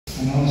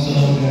and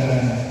also the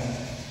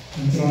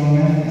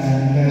enthronement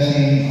and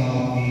blessing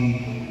of the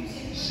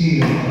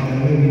seal of the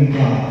living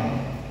God.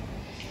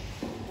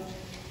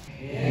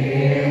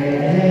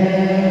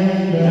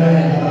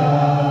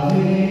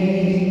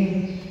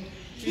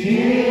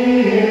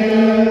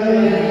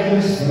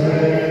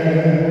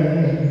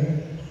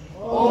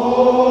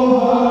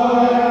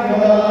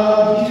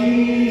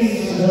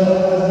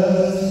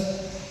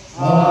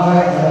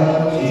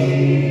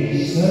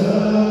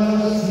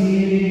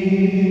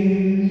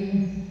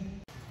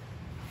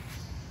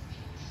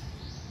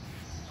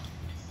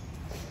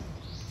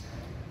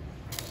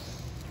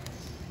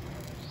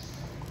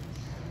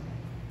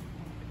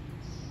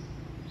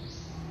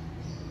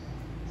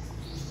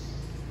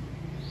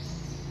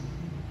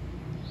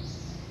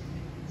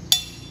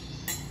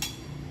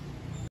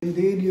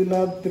 Indeed, you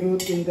love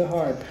truth in the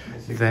heart.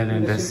 Then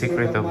in the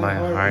secret of my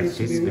heart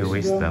teach me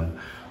wisdom.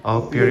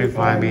 O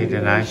purify me,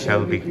 then I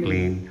shall be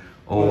clean.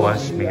 O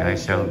wash me, I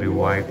shall be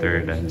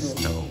whiter than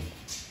snow.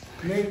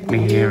 Make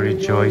me hear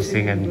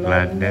rejoicing and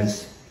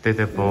gladness, that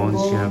the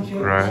bones you have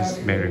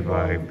crushed may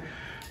revive.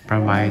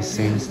 From my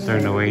sins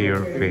turn away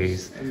your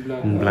face,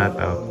 and blot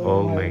out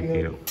all my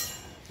guilt.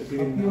 A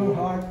pure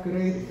heart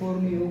create for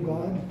me, O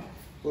God.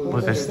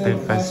 Put a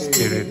steadfast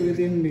spirit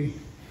within me.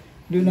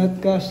 Do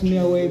not cast me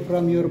away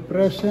from your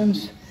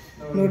presence,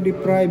 nor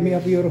deprive me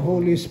of your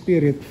Holy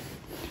Spirit.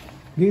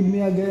 Give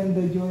me again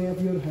the joy of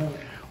your help.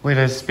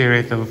 With a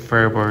spirit of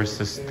fervor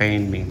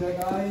sustain me. That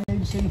I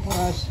may sing for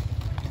us,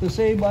 to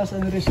save us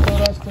and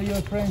restore us to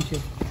your friendship.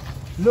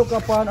 Look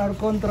upon our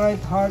contrite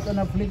heart and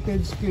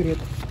afflicted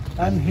spirit,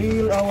 and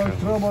heal our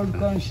troubled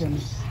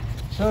conscience,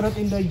 so that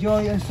in the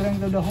joy and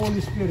strength of the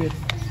Holy Spirit,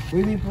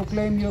 we may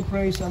proclaim your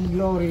praise and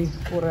glory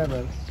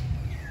forever.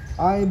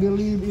 I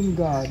believe in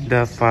God,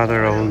 the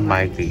Father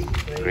Almighty,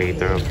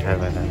 creator of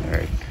heaven and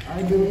earth.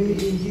 I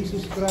believe in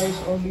Jesus Christ,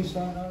 only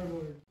Son, our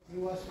Lord.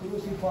 He was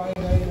crucified,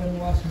 died, and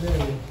was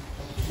buried.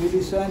 He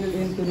descended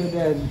into the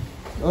dead.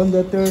 On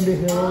the third day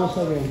he rose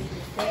again.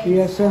 He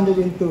ascended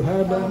into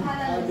heaven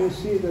and is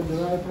seated at the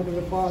right hand of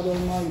the Father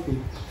Almighty.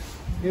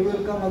 He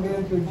will come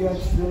again to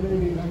judge the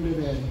living and the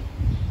dead.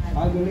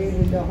 I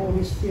believe in the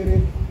Holy Spirit,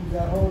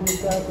 the Holy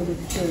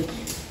Catholic Church,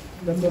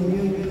 the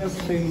communion of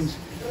saints,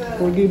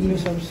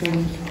 forgiveness of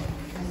sins,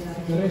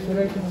 the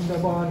resurrection of the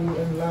body,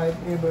 and life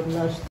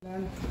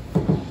everlasting.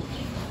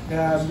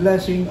 The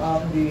blessing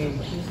of the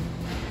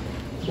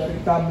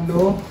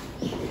retablo,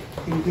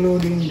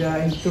 including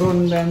the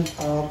enthronement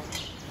of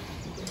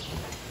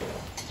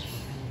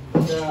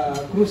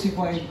the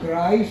crucified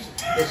Christ,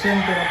 the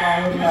center of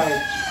our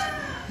lives,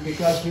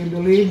 because we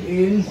believe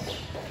in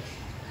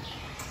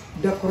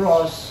the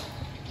cross.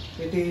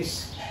 It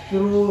is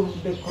through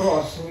the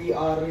cross we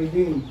are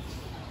redeemed,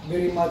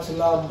 very much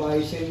loved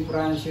by Saint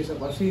Francis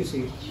of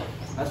Assisi.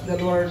 As the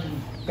Lord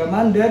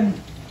commanded,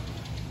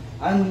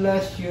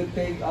 unless you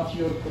take up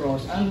your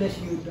cross, unless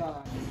you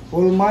die.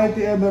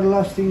 Almighty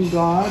everlasting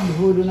God,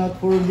 who do not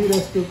forbid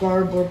us to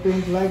carve or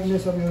paint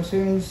likeness of your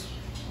saints,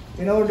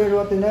 in order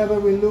that whenever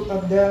we look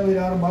at them with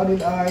our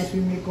bodily eyes, we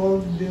may call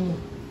them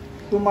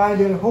to mind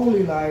their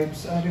holy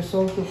lives and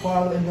resolve to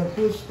follow in their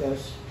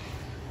footsteps.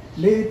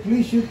 May it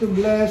please you to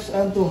bless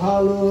and to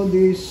hallow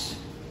these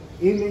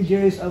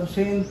images of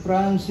Saint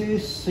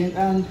Francis, Saint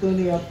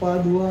Anthony of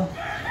Padua,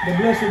 the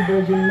Blessed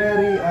Virgin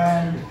Mary,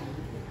 and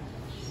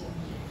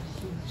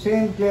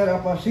Saint Clare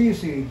of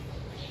Assisi,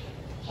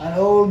 and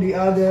all the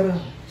other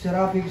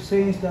seraphic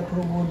saints that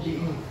who would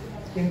be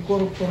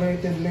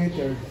incorporated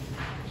later.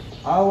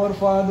 Our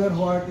Father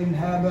who art in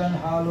heaven,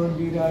 hallowed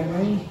be thy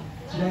name.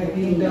 Thy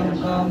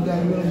kingdom come,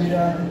 thy will be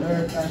done on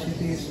earth as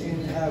it is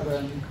in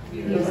heaven.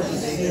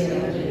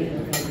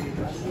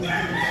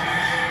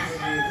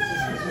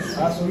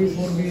 As we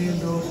forgive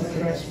those who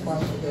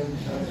trespass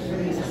against us.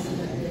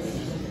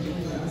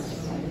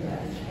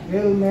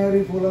 Hail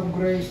Mary, full of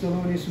grace, the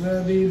Lord is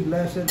with thee.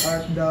 Blessed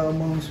art thou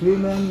amongst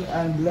women,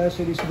 and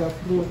blessed is the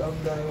fruit of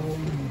thy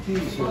womb,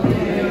 Jesus.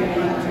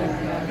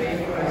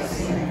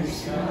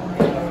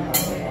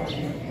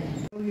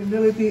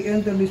 Humility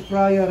enter this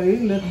priory.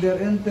 Let their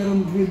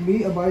interim will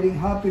be abiding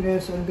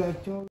happiness and God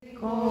joy.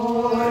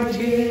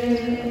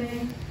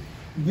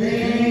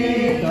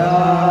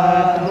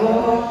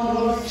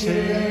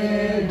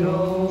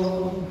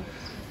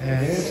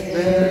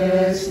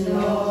 Espes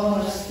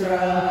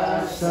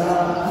nostra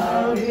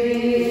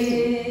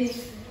salvi,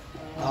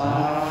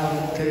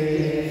 a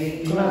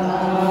te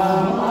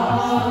clamamos,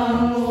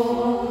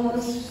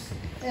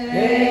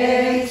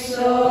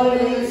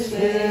 exolis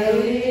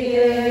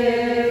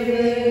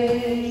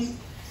Dei,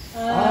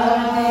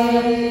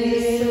 a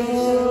ti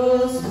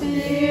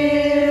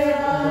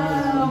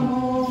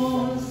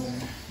suspiramos,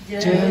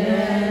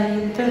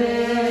 gementes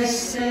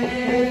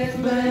et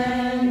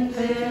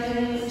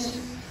mentes,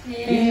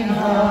 in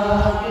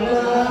hoc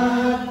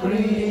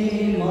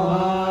lacrima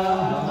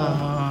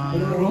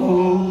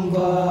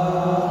rumba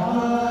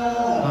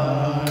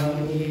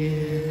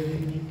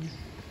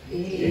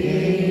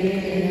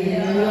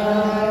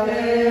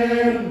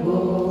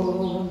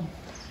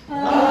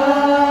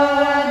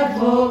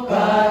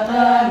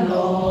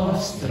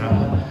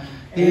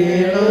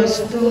Pilos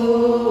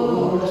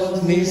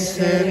tuos,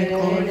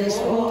 misericordes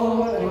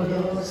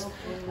oros,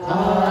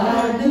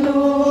 ad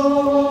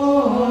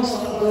nos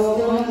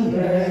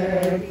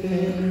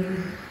convertim,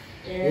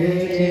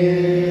 et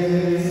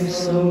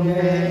Iesum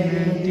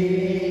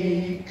benedictum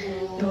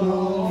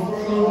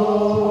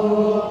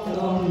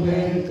fructum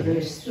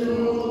ventris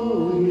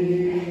tui,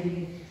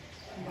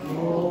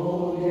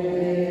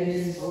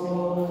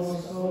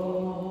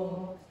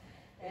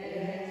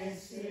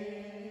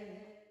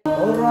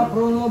 Ora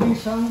pro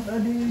nobis sancta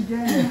Dei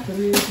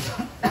Genitris,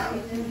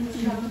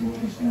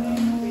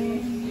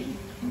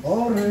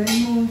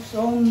 Oremus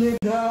omne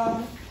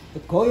da,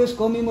 et coius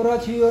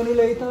commemoratione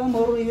laetam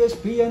morius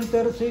pia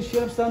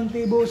intercessia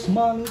santibus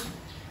malus,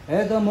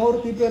 et a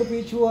morti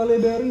perpetua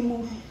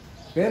liberimur,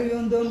 per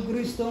iundum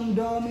Christum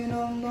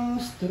Dominum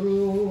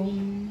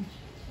nostrum.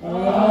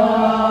 Amen.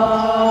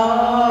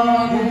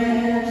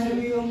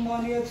 Auxilium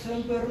mani et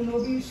semper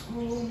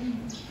nobiscum.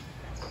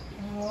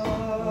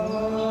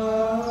 Amen.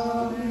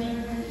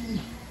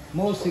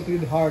 Most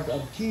Sacred Heart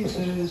of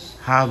Jesus,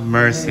 have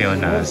mercy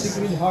on Most us.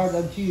 Sacred Heart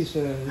of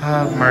Jesus,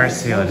 Have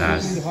mercy on Most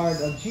us. Sacred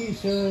Heart of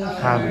Jesus,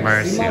 Have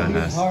mercy on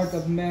Immaculate us. Heart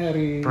of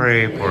Mary,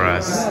 Pray for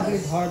us.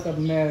 Immaculate Heart of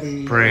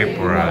Mary, Pray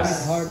for Immaculate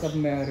us. Heart of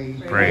Mary,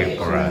 Pray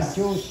for Saint us.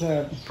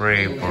 Joseph,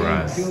 Pray for Saint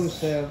us.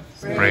 Joseph,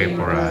 Pray Saint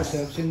for us.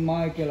 Joseph, Saint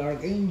Michael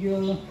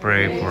Archangel,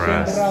 Pray for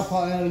Saint us.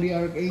 Raphael the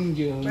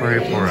Archangel, Pray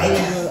for Saint us.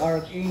 Gabriel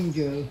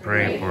Archangel,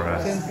 Pray for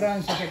Saint us.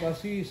 Francis of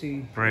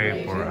Assisi,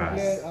 Pray for Saint us.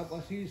 Clare of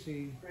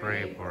Assisi,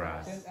 Pray for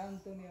us. Saint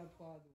Anthony of Padua.